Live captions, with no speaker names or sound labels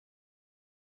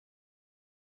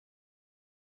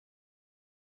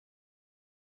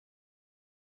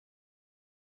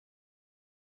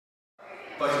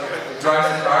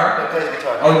Drives the car? He plays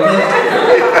guitar. Oh, he plays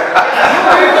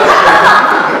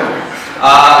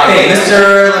okay,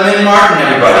 Mr. Lemon Martin,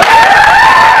 everybody.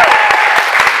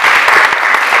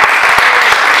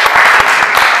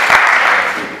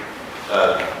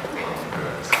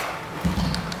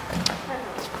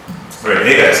 Right,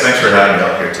 hey guys, thanks for having me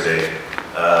out here today.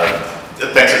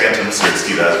 Thanks again to Mr.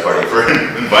 Steve Asparty for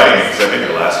inviting me, because I think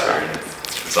it last year.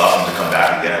 It's awesome to come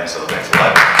back again, so thanks a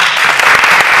lot.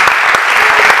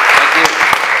 Thank you.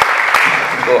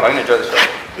 Cool, I'm going to enjoy the show.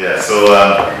 Yeah, so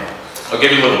I'll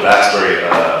give you a little backstory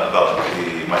about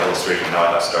my illustration, how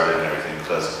I got started and everything,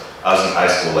 because I was in high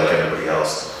school like everybody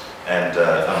else, and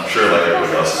I'm sure like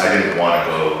everybody else, I didn't want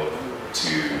to go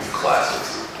to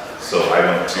classes, so I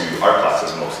went to art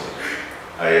classes mostly.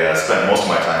 I spent most of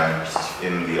my time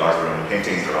in the art room,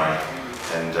 painting, drawing,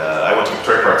 and I went to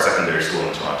Laura Secord Secondary School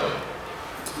in Toronto.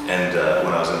 And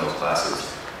when I was in those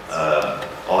classes,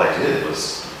 all I did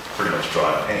was pretty much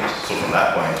draw and paint. So from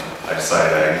that point, I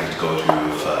decided I needed to go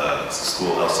to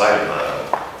school outside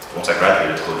of, once I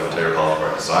graduated, to go to Ontario College of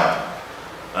Art Design.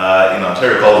 In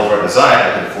Ontario College of Art Design,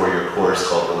 I did a 4-year course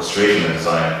called Illustration and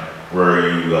Design, where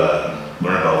you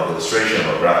learn about illustration,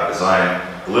 about graphic design,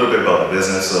 a little bit about the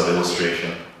business of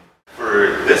illustration.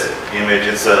 For this image,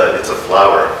 it's a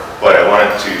flower, but I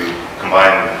wanted to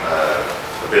combine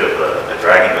a bit of a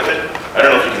dragon with it. I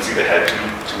don't know if you can see the head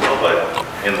too well, but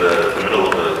in the middle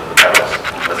of the petals,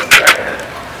 that's the dragon head.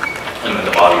 And then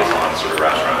the body is on, sort of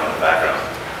wraps around in the background.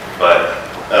 But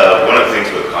one of the things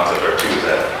with concept art too is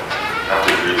that you have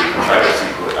to really try to see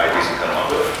what ideas you come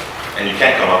up with. And you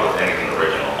can't come up with anything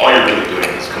original. All you're really doing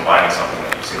is combining something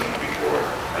that you've seen before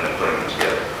and then putting them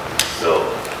together. So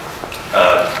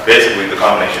basically the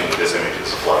combination of this image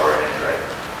is a flower and right?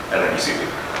 And then you see the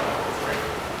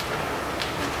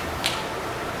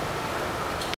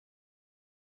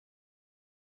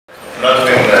another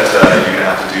thing that you're going to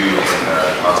have to do in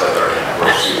concept art and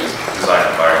works is design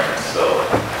environments. So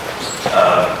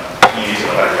you need to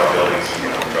know how to draw buildings,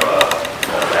 you know, draw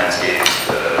landscapes.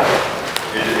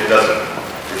 It doesn't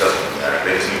matter.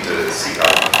 They just need to see how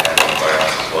you can handle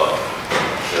environments as well.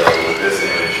 So with this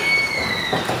image,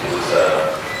 it was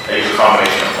I used a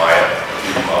combination of Maya, a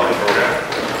 3D modeling program,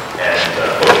 and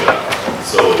Photoshop.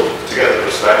 So to get the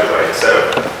perspective right, instead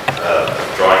of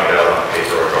drawing it out on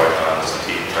paper or drawing it on some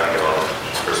teeth, trying to get all the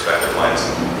perspective lines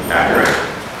accurate,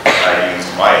 I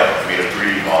used Maya, made a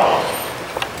 3D model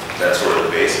that's sort of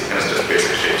the basic, and it's just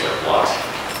basic shapes like blocks.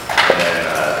 And then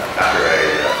after I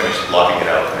finished blocking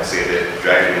it out, I saved it,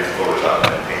 dragged it into Photoshop,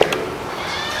 and then painted it.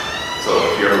 So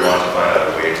if you ever want to find out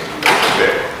a way to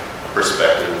fit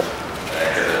perspective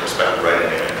and get the perspective right in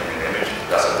the image,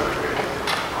 that's a good way to do it.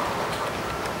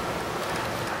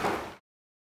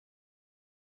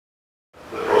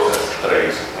 The process that I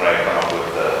use when I come up with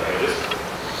images.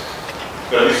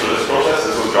 At least for this process,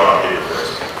 this was drawn on paper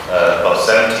first. About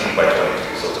 17 by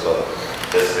 22, so it's about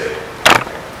this big.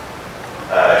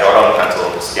 I draw it on the pencil,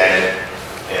 scan it,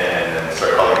 and then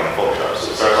start coloring in Photoshop.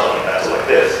 So it starts off on the pencil like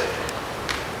this,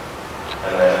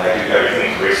 and then I do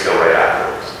everything in grayscale right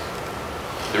afterwards.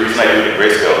 The reason I do it in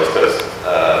grayscale is because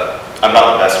I'm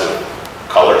not the best with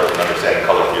color and understanding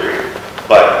color theory,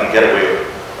 but you can get away with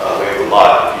a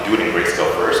lot if you do it in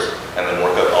grayscale first, and then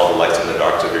work out all the lights and the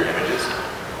darks of your images,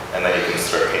 and then you can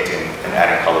start painting and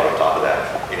adding color on top of that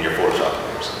in your Photoshop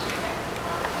layers.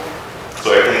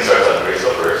 So everything starts on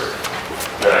grayscale first.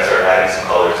 Then I start adding some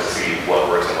colors to see what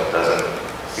works and what doesn't.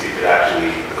 See if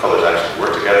the colors actually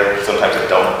work together. Sometimes they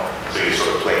don't, so you're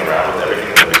sort of playing around with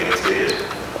everything in the beginning stages.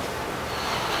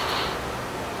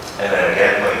 And then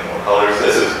again, playing more colors.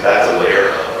 That's a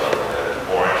layer of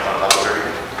orange on top of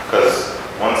everything. Because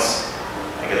once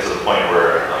I get to the point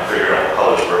where I'm figuring out what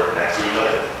colors work next to each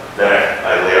other, then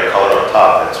I lay a color on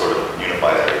top that sort of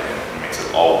unifies everything and makes it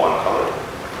all one color.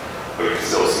 But you can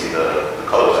still see the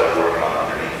colors that I'm working on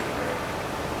underneath.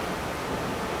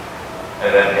 And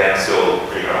then again, still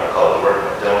figuring out what color to work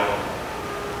with doing.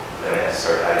 Then I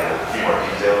start adding a few more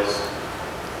details.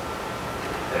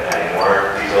 And adding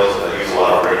more details. I use a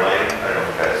lot of rim lighting. I don't know if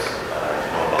you guys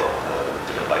know about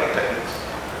different lighting techniques.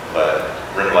 But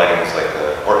rim lighting is like,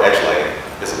 or edge lighting,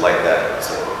 is a light that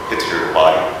hits your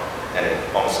body. And it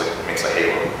almost like makes a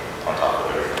halo on top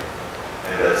of everything.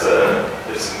 And it's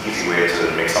an easy way to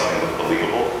make something look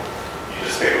believable. You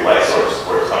just take the light source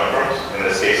where it's coming from. In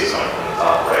this case, it's coming from the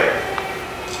top right.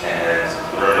 And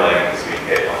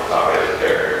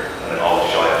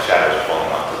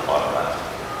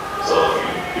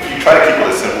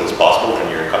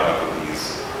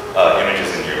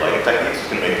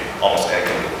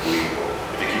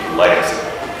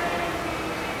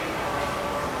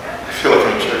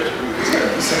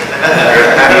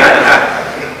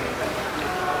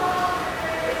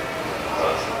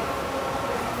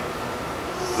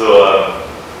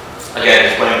again,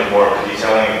 just playing with more of the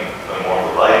detailing and more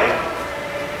of the lighting,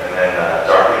 and then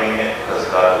darkening it because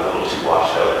it got a little too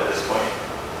washed out at this point.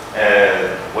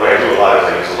 And what I do a lot is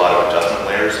I use a lot of adjustment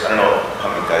layers. I don't know how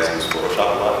many guys use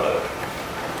Photoshop a lot, but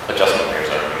adjustment layers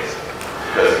are amazing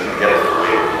because you can get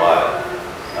away with a lot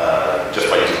just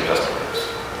by using adjustment layers.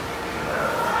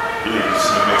 Really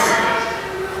just mixing things.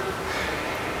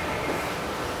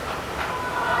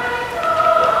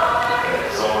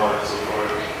 And so on and so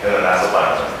forth. And then that's the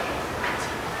final one.